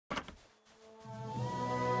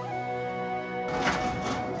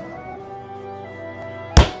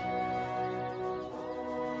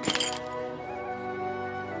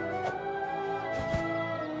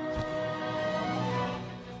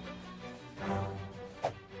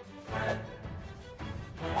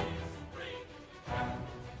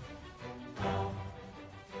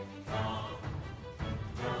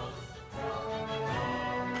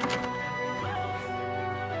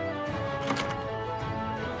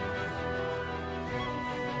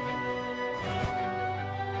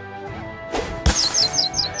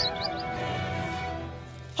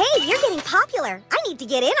popular. I need to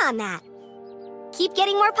get in on that. Keep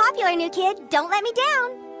getting more popular, new kid. Don't let me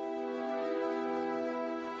down.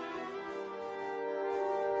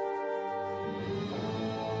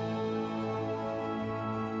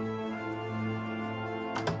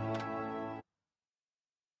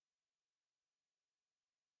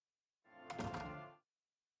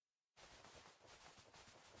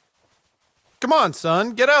 Come on,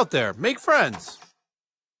 son. Get out there. Make friends.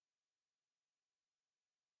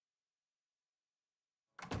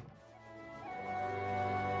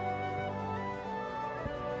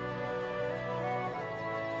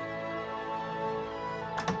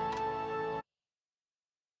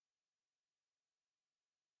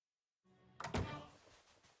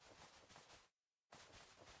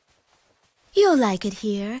 You'll like it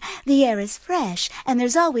here. The air is fresh, and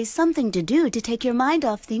there's always something to do to take your mind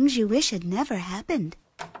off things you wish had never happened.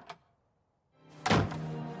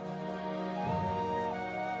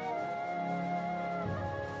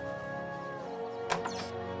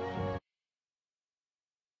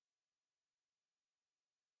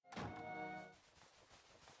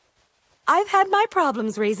 I've had my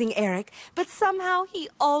problems raising Eric, but somehow he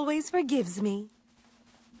always forgives me.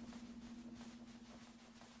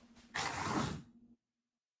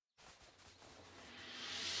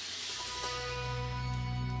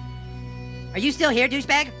 Are you still here,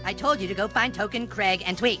 Douchebag? I told you to go find Token, Craig,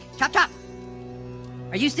 and Tweak. Chop, chop!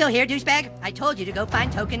 Are you still here, Douchebag? I told you to go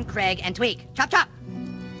find Token, Craig, and Tweak. Chop, chop!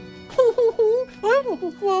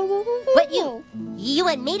 What, you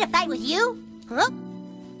want me to fight with you? Huh?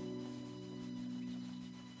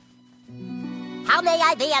 How may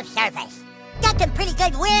I be of service? Got some pretty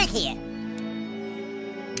good word here.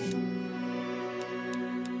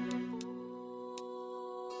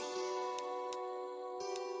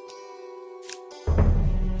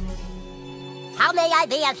 How may I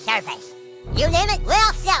be of service? You name it,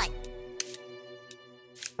 we'll sell it.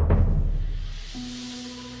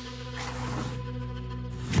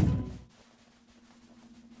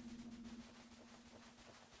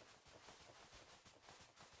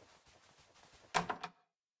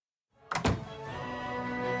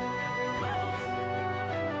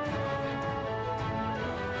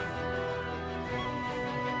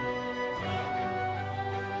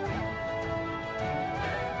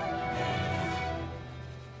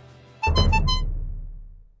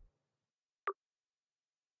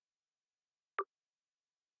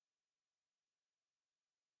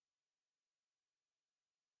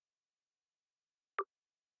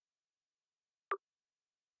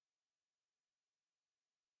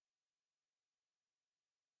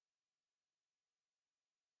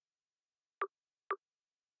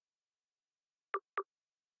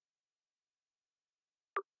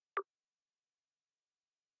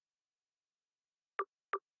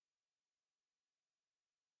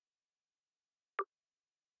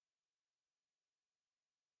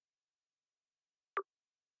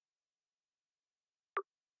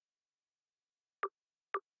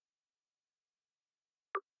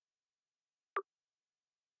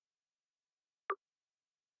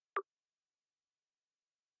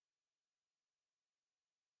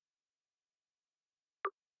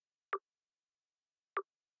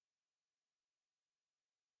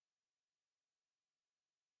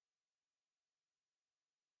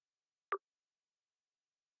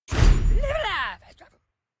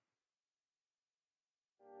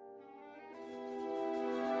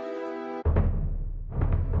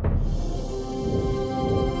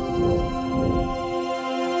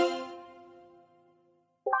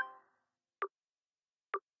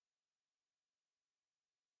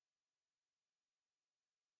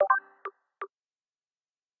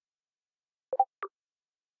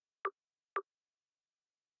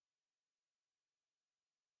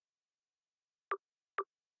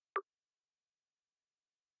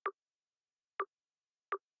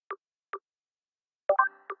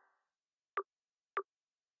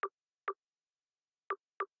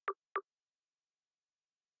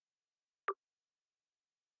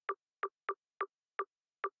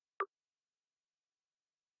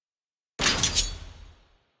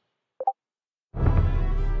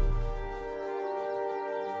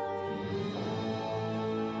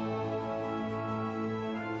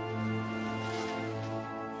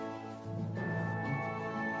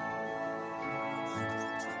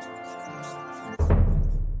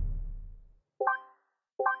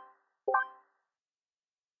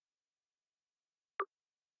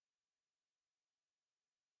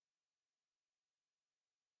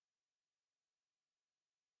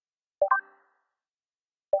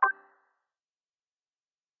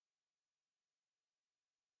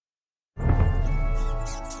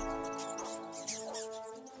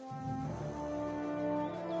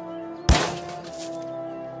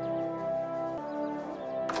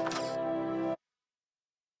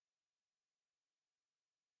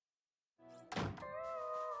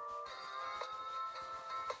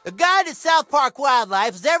 A guide to South Park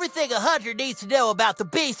Wildlife is everything a hunter needs to know about the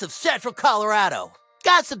beasts of Central Colorado.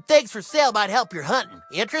 Got some things for sale might help your hunting.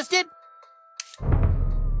 Interested?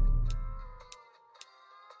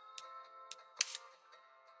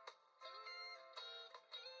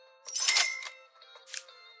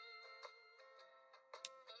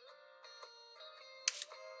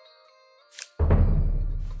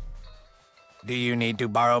 Do you need to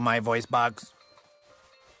borrow my voice box?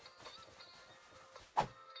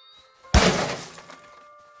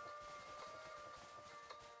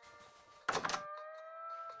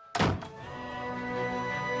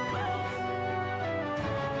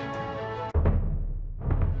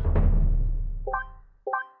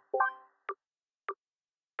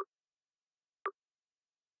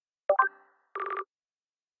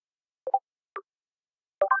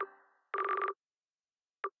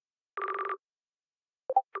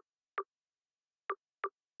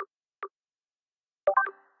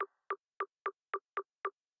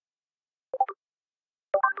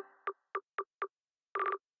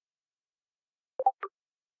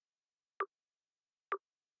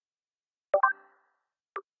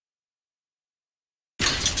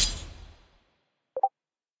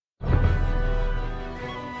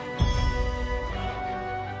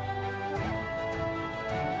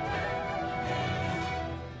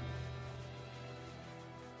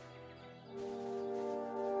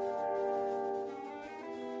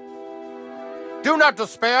 Do not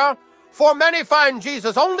despair, for many find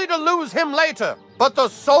Jesus only to lose him later. But the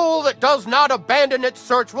soul that does not abandon its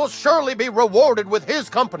search will surely be rewarded with his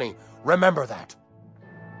company. Remember that.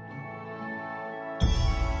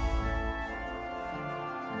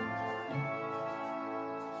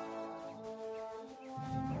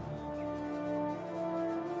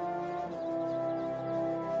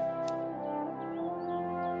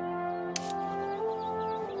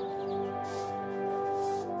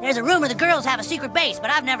 There's a rumor the girls have a secret base, but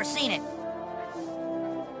I've never seen it.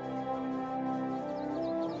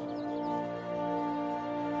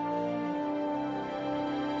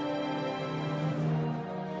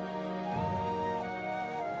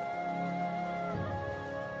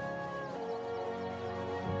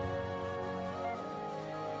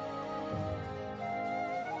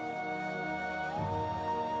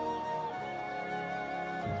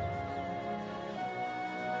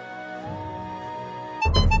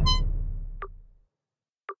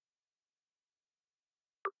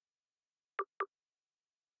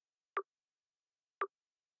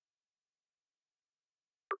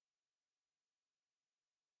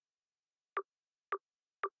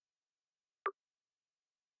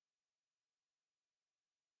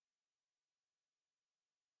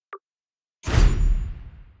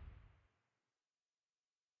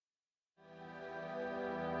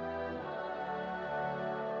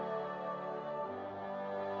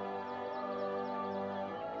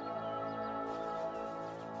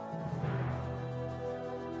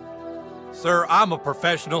 Sir, I'm a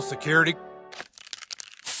professional security...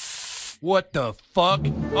 What the fuck?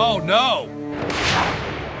 Oh, no!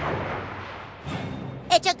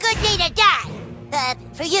 It's a good day to die.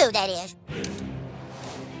 For you, that is.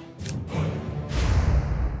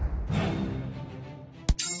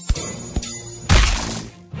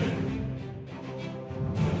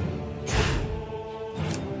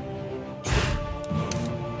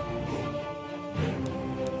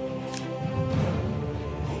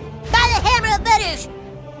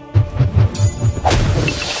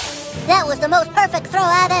 That was the most perfect throw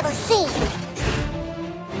I've ever seen.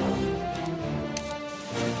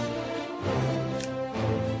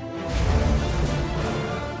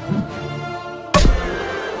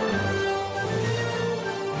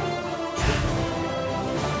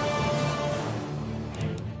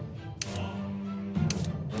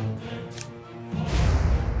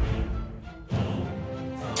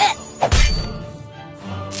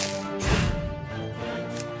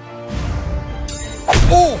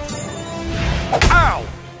 Oh! Ow!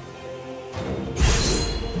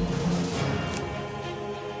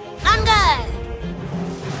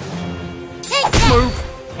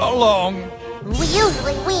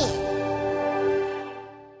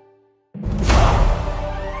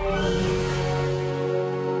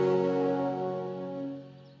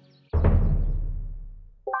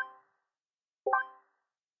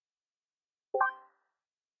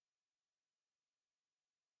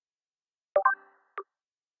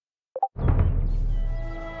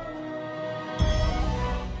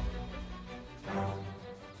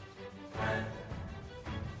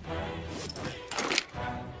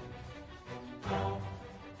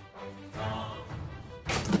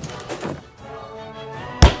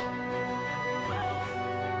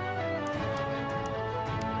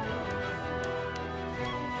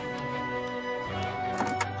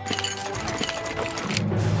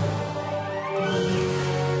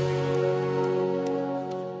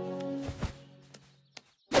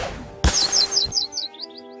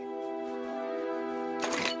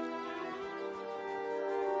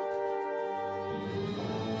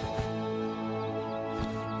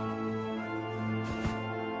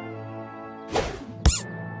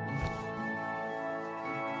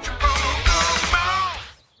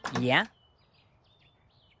 Yeah?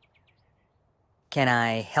 Can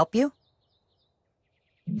I help you?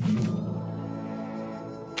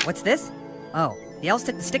 What's this? Oh, the elves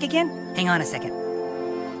took the stick again? Hang on a second.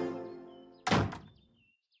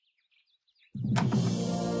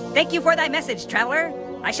 Thank you for thy message, traveler.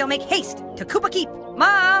 I shall make haste to Kupa Keep.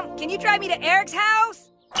 Mom, can you drive me to Eric's house?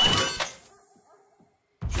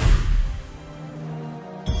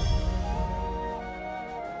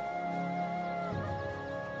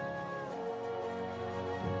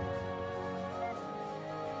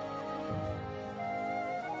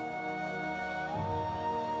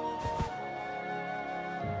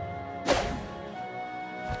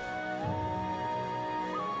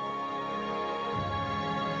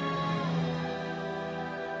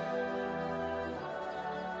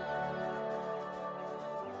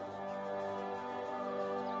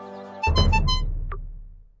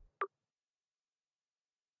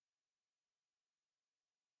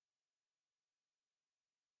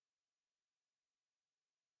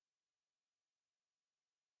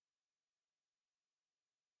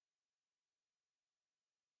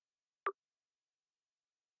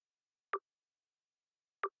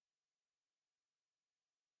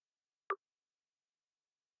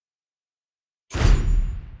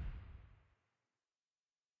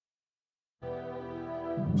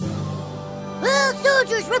 Well,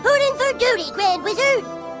 soldiers reporting for duty, Grand Wizard.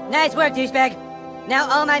 Nice work, douchebag. Now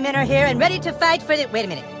all my men are here and ready to fight for the... Wait a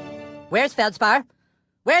minute. Where's Feldspar?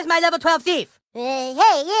 Where's my level 12 thief? Hey,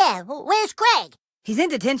 yeah, where's Craig? He's in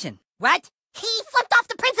detention. What? He flipped off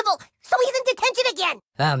the principal, so he's in detention again.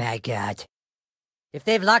 Oh my god. If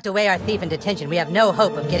they've locked away our thief in detention, we have no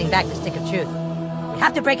hope of getting back the stick of truth. We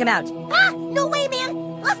have to break him out. Ah, no way,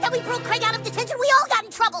 man. Last time we broke Craig out of detention, we all got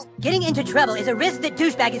in trouble. Getting into trouble is a risk that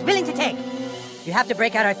Douchebag is willing to take. You have to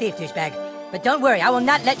break out our thief, Douchebag. But don't worry, I will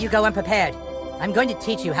not let you go unprepared. I'm going to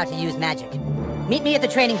teach you how to use magic. Meet me at the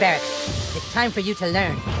training barracks. It's time for you to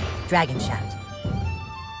learn Dragon Shout.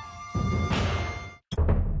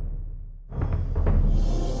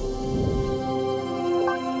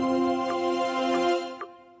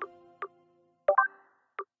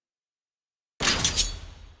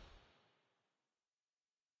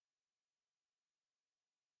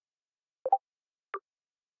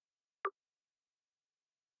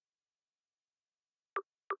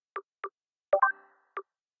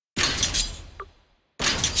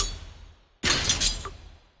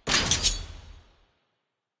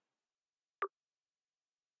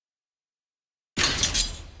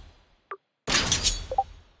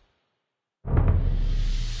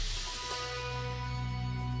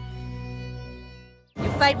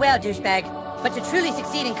 Fight well, Douchebag. But to truly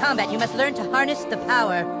succeed in combat, you must learn to harness the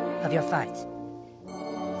power of your farts.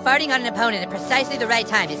 Farting on an opponent at precisely the right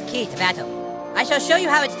time is key to battle. I shall show you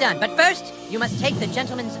how it's done, but first, you must take the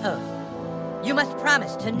gentleman's oath. You must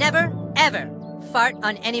promise to never, ever fart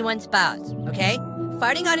on anyone's balls, okay?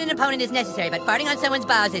 Farting on an opponent is necessary, but farting on someone's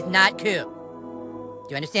balls is not cool.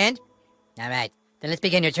 Do you understand? Alright, then let's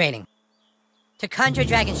begin your training. To conjure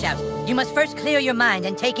Dragon Shout, you must first clear your mind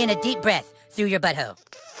and take in a deep breath through your butthole.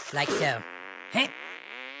 Like so. Huh?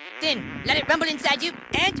 Then, let it rumble inside you,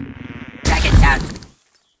 and... Dragon Shout!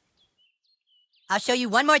 I'll show you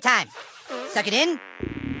one more time. Suck it in.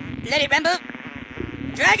 Let it rumble.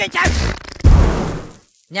 Dragon Shout!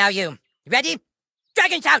 Now you. Ready?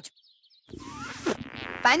 Dragon Shout!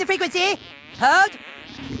 Find the frequency. Hold.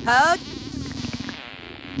 Hold.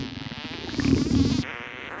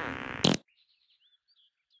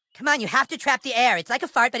 Come on, you have to trap the air. It's like a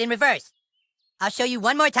fart, but in reverse. I'll show you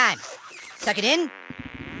one more time. Suck it in.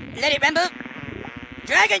 Let it rumble.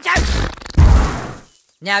 Dragon Shout!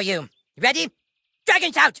 Now you. Ready?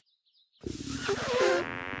 Dragon Shout!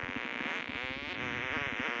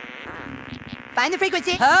 Find the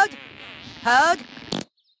frequency. Hold. Hold.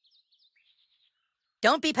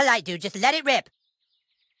 Don't be polite, dude. Just let it rip.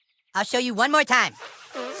 I'll show you one more time.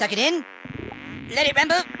 Suck it in. Let it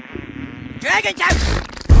rumble. Dragon Shout!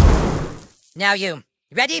 Now you.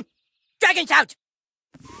 Ready? Dragon Shout!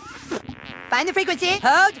 Find the frequency.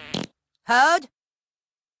 Hold. Hold.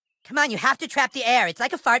 Come on, you have to trap the air. It's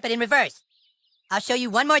like a fart, but in reverse. I'll show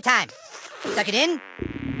you one more time. Suck it in.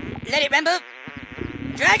 Let it rumble.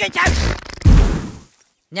 Dragon Shout!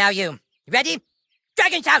 Now you. Ready?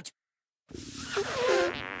 Dragon Shout!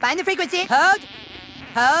 Find the frequency. Hold.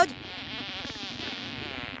 Hold.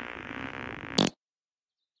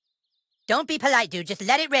 Don't be polite, dude. Just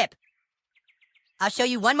let it rip. I'll show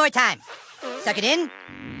you one more time. Suck it in.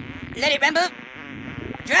 Let it rumble.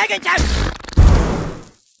 Dragon Shout!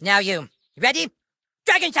 Now you. Ready?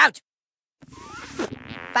 Dragon Shout!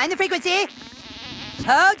 Find the frequency.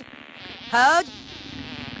 Hold. Hold.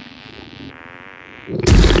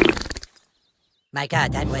 My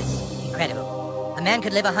god, that was incredible. A man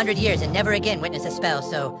could live 100 years and never again witness a spell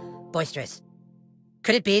so boisterous.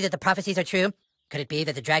 Could it be that the prophecies are true? Could it be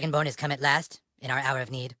that the Dragonborn has come at last, in our hour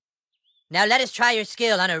of need? Now let us try your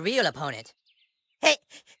skill on a real opponent. Hey,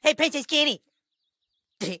 Princess Kenny.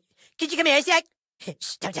 Could you come here a sec?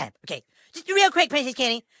 Shh, don't tell him. Okay, just real quick, Princess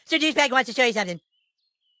Kenny. Sir Douchebag wants to show you something.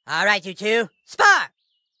 All right, you two, spar!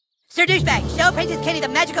 Sir Douchebag, show Princess Kenny the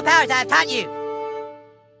magical powers I have taught you.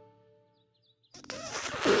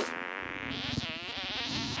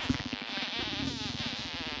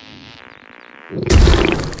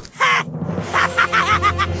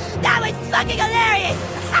 That was fucking hilarious!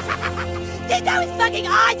 That was fucking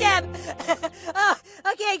awesome! Oh,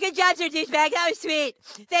 okay, good job, Sir Douchebag. That was sweet.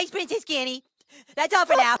 Thanks, Princess Kenny. That's all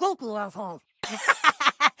for now.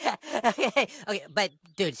 Okay, but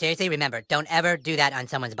dude, seriously, remember, don't ever do that on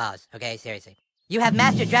someone's balls, okay? Seriously. You have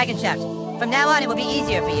mastered dragon shouts. From now on, it will be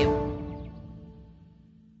easier for you.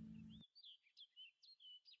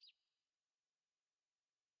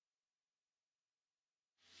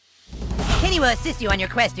 Kenny will assist you on your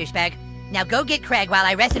quest, Douchebag. Now go get Craig while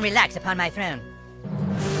I rest and relax upon my throne.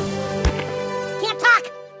 Can't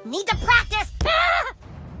talk! Need to practice!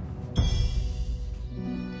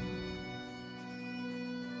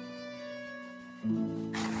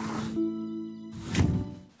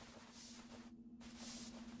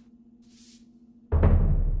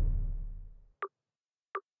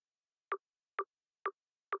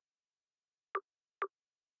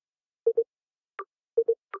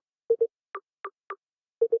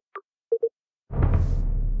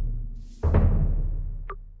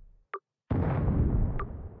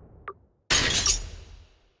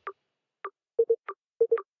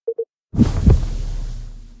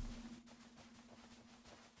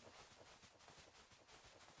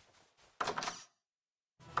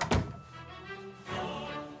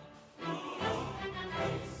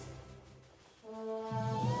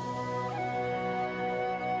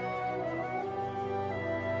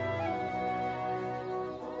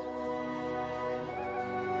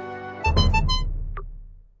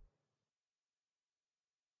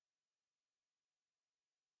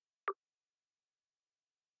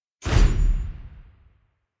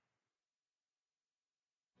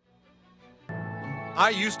 I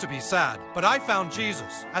used to be sad, but I found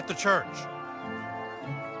Jesus at the church.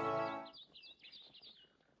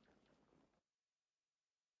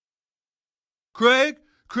 Craig,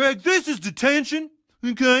 this is detention,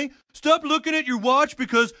 okay? Stop looking at your watch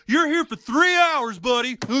because you're here for 3 hours,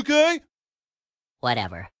 buddy, okay?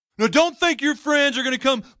 Whatever. Now don't think your friends are gonna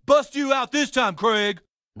come bust you out this time, Craig.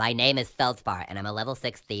 My name is Feldspar, and I'm a level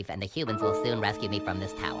 6 thief, and the humans will soon rescue me from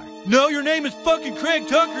this tower. No, your name is fucking Craig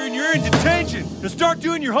Tucker, and you're in detention. Now start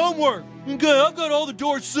doing your homework. Okay, I've got all the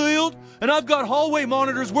doors sealed, and I've got hallway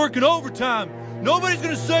monitors working overtime. Nobody's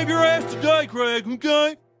gonna save your ass today, Craig,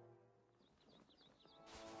 okay?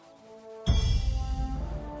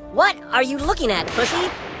 What are you looking at, pussy?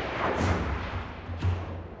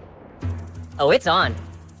 Oh, it's on.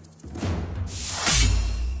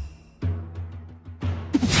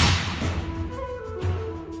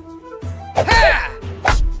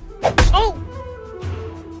 Oh!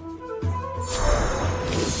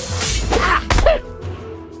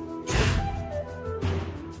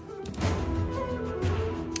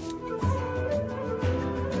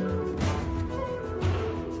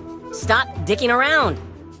 Stop dicking around.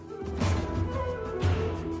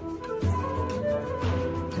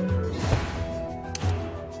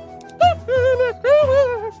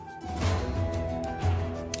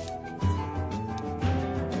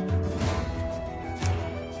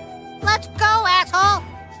 Let's go, asshole!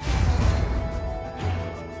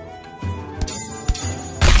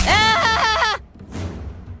 Ah!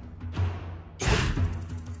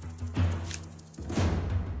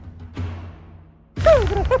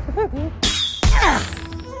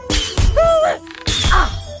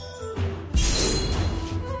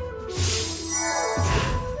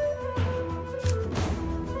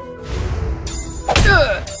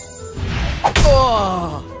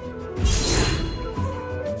 Oh!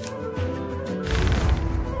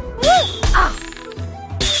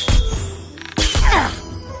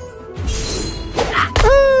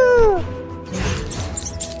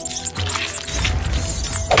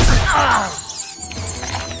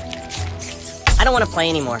 I don't want to play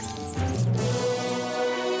anymore.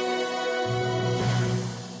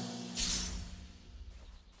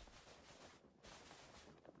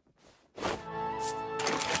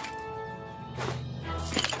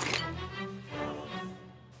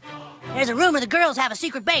 There's a rumor the girls have a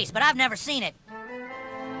secret base, but I've never seen it.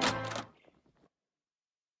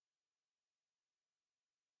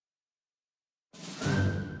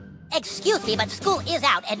 supposed to be, but school is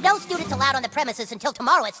out, and no students allowed on the premises until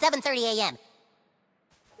tomorrow at 7:30 a.m.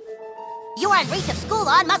 You are in breach of school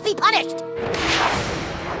law and must be punished!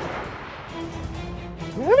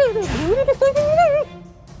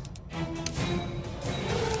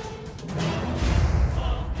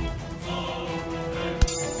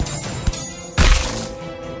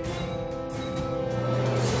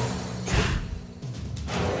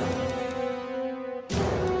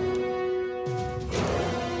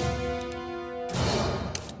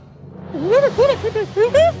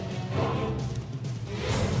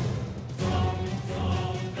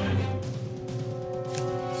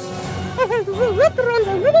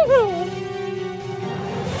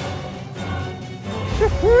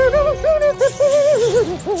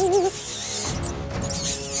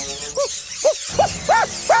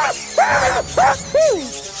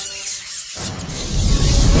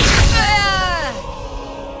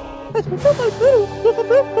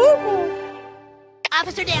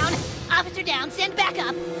 Officer down! Officer down! Send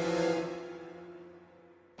backup!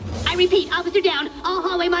 I repeat, officer down! All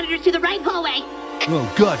hallway monitors to the right hallway!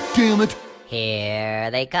 Oh, god damn it! Here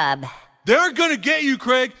they come. They're gonna get you,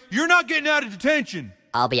 Craig! You're not getting out of detention!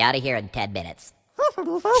 I'll be out of here in 10 minutes.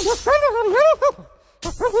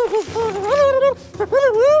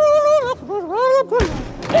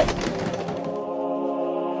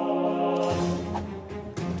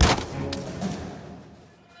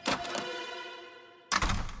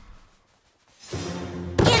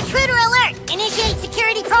 Intruder alert! Initiate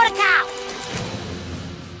security protocol!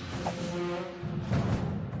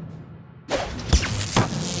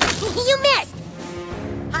 You missed!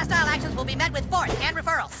 Hostile actions will be met with force and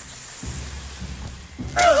referral.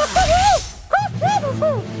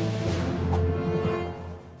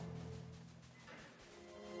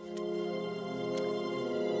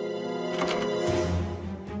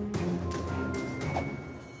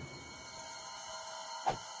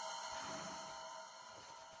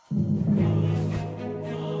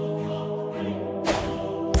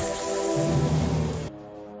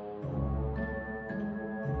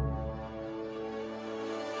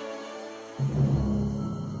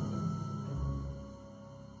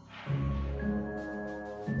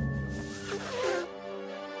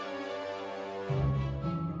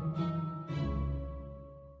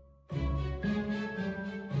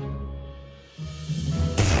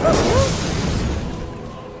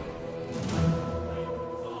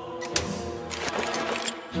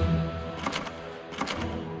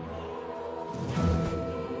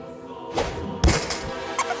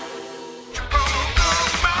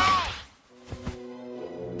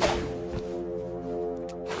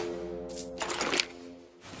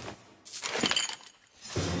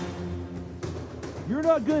 You're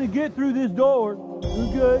not gonna get through this door,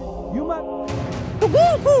 okay? You might...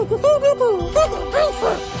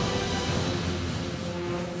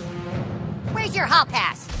 Where's your hall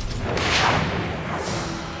pass?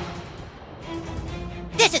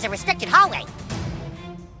 This is a restricted hallway.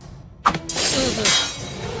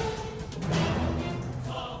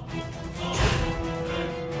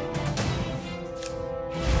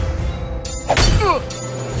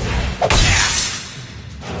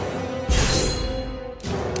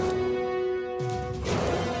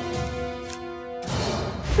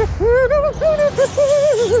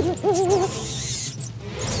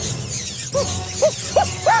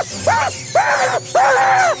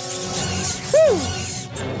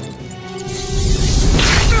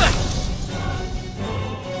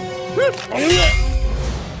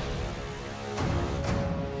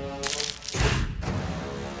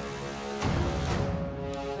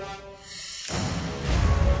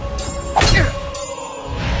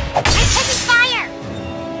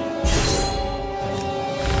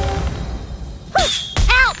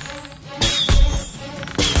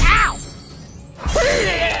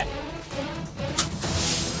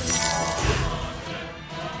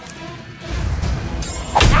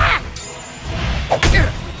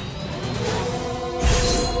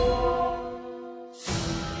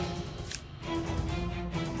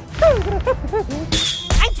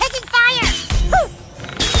 I'm taking fire!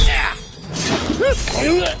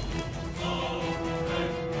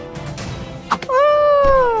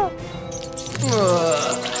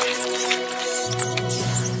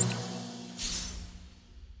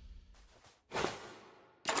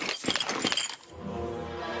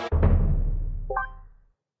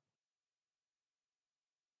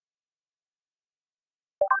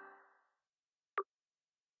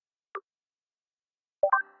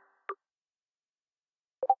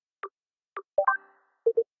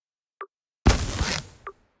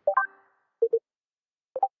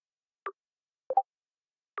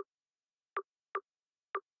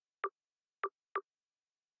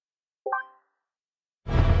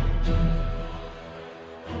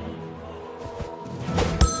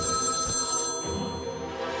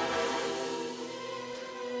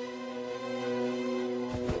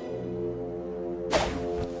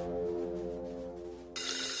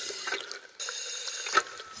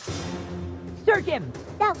 Search him!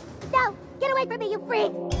 No, no! Get away from me, you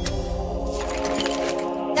freak!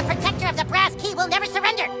 The protector of the brass key will never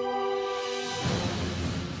surrender!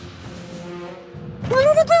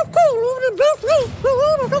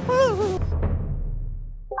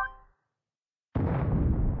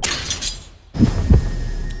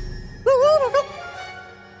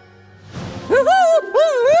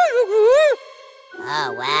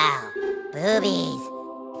 Oh, wow. Boobies.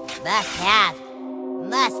 Must have.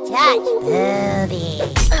 Must touch. Boobies.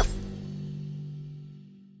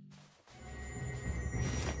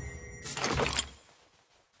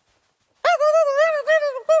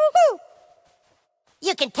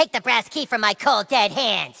 You can take the brass key from my cold, dead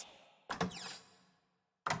hands.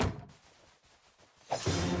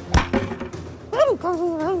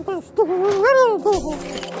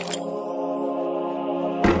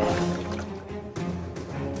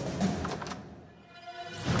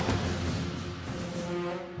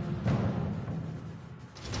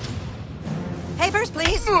 Papers,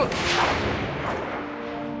 please.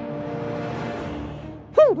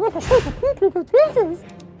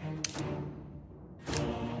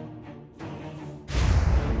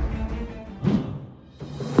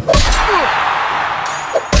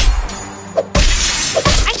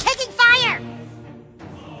 I'm taking fire!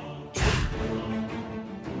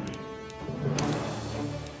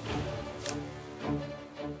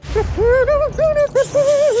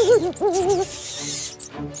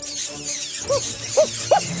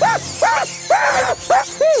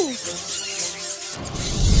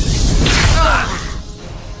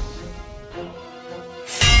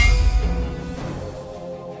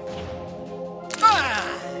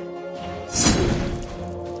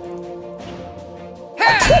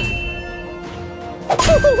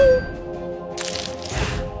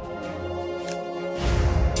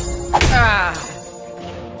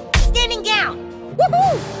 Standing down!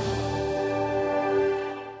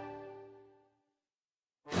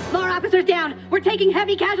 More officers down! We're taking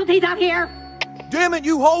heavy casualties out here! Damn it,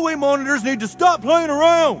 you hallway monitors need to stop playing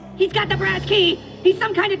around! He's got the brass key! He's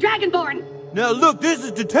some kind of dragonborn! Now look, this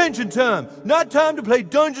is detention time, not time to play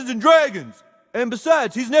Dungeons and Dragons! And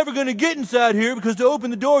besides, he's never gonna get inside here because to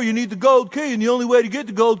open the door you need the gold key, and the only way to get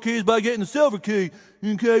the gold key is by getting the silver key.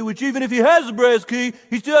 Okay, which even if he has the brass key,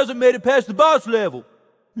 he still hasn't made it past the boss level.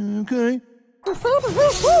 Okay?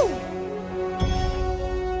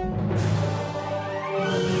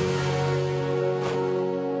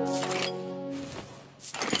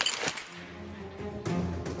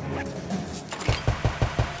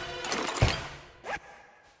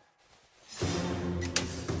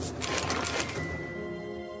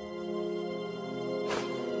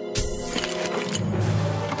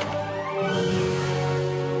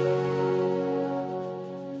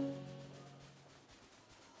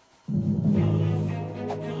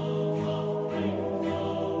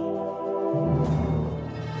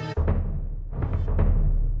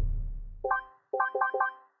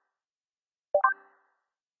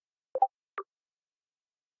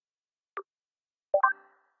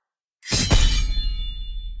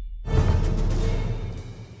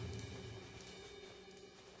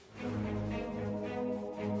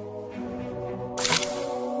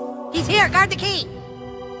 He's here! Guard the key!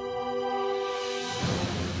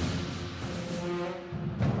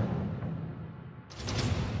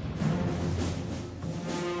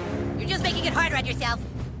 You're just making it harder on yourself.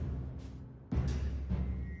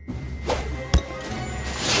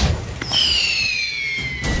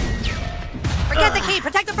 Forget the key!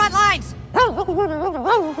 Protect the front lines!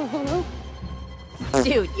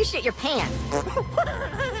 Dude, you shit your pants.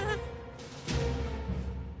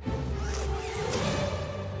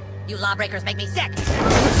 You lawbreakers make me sick!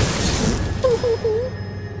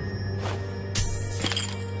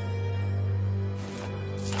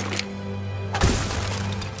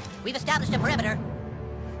 We've established a perimeter.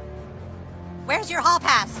 Where's your hall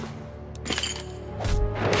pass?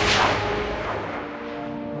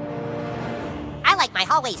 I like my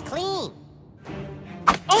hallways clean.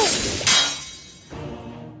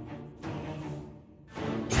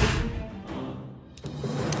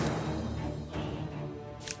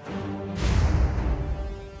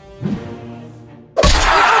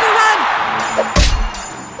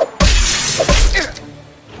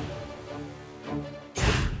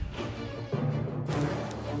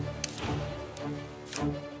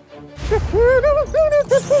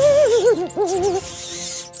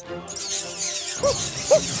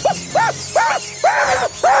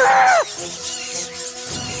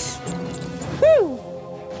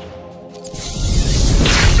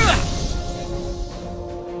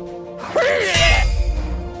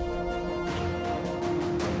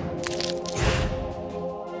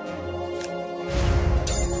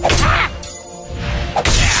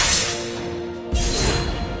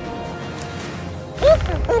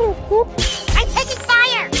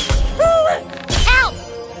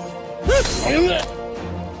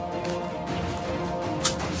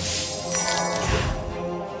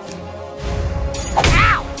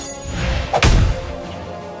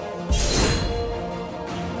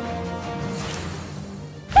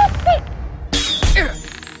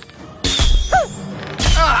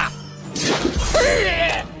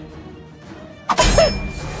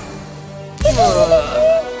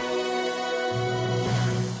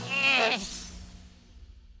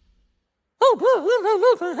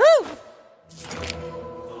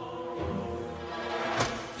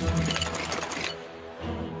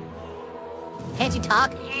 Can't you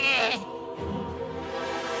talk?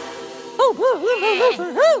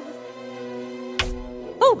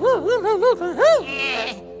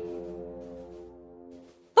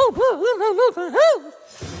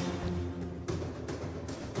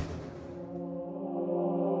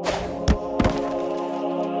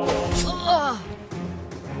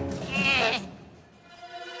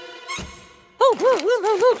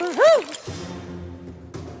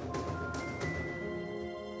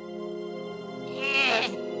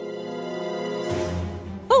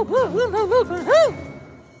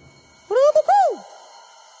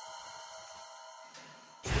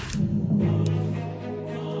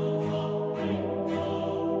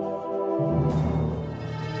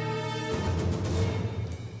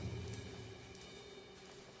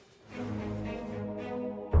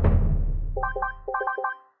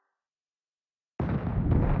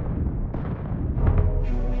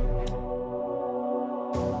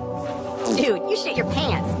 Dude, you shit your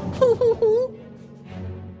pants.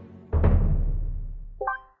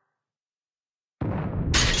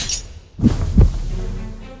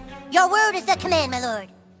 Your word is the command, my lord.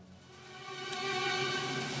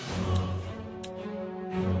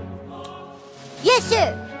 Yes,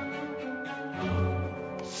 sir.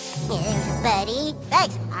 Here's buddy.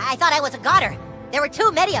 Thanks. I thought I was a goner. There were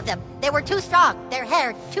too many of them. They were too strong. Their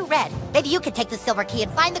hair too red. Maybe you could take the silver key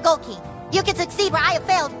and find the gold key. You can succeed where I have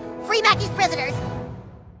failed. Free Mackey's prisoners.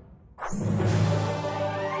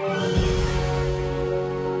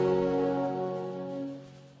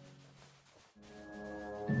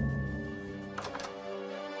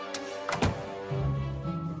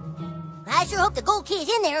 I sure hope the gold key is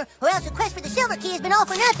in there, or else the quest for the silver key has been all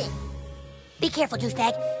for nothing. Be careful,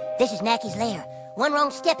 douchebag. This is Mackey's lair. One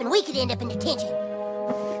wrong step and we could end up in detention.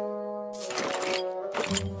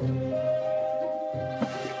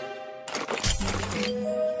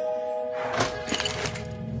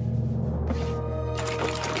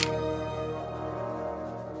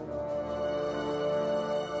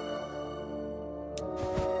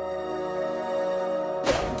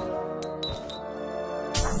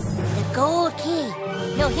 Gold key.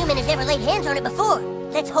 No human has ever laid hands on it before.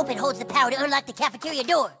 Let's hope it holds the power to unlock the cafeteria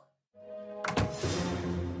door.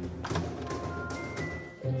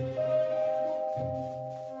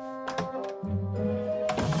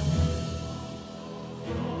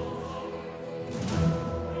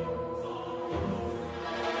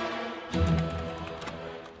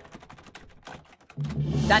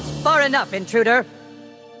 That's far enough, intruder.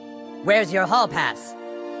 Where's your hall pass?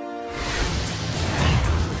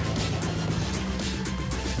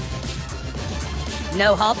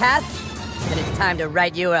 No hall pass? Then it's time to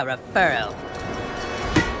write you a referral.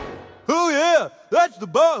 Oh yeah, that's the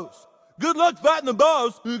boss. Good luck fighting the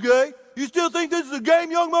boss, okay? You still think this is a game,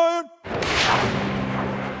 young man?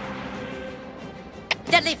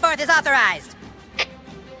 Deadly Fourth is authorized!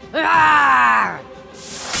 Arrgh!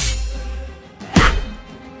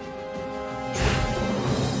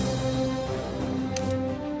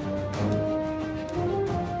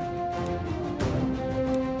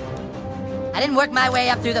 I didn't work my way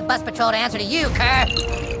up through the bus patrol to answer to you, cur!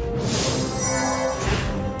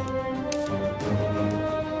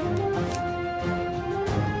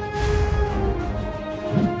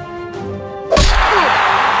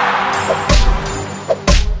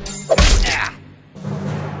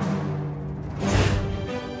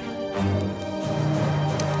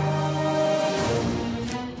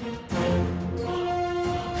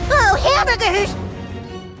 Oh, hamburgers!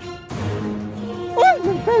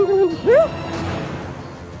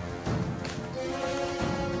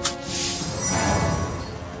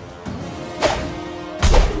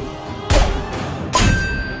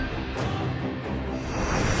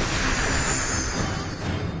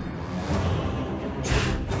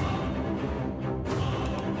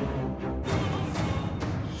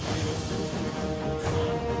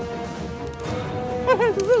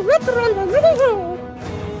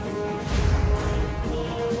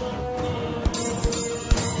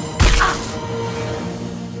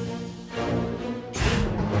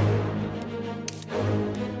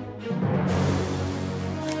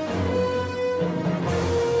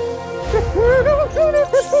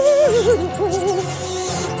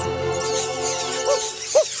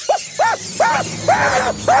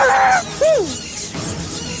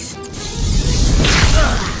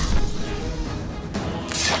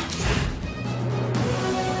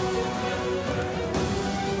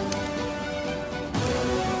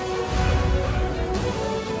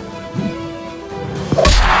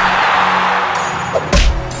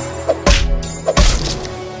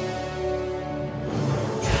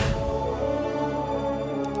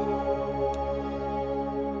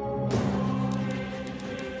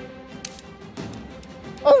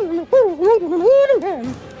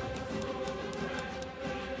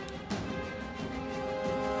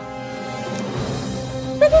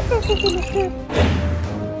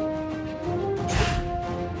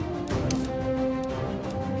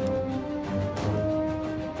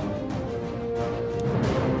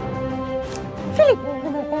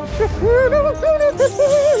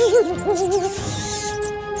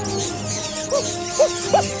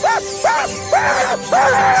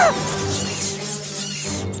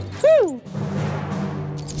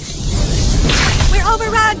 We're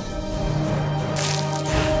overrun!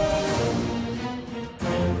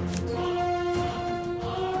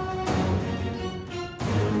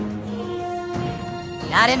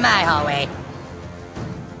 Not in my hallway.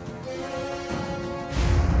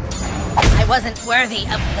 I wasn't worthy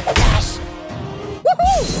of the sash.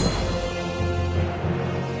 Woohoo!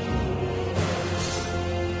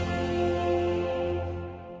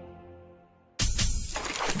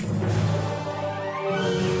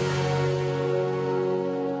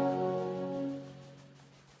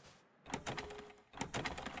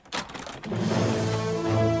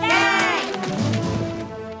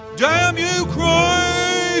 Damn you,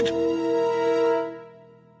 Craig!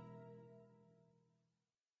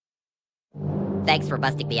 Thanks for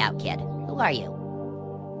busting me out, kid. Who are you?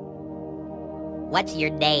 What's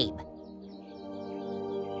your name?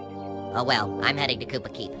 Oh well, I'm heading to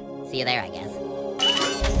Kupa Keep. See you there, I guess.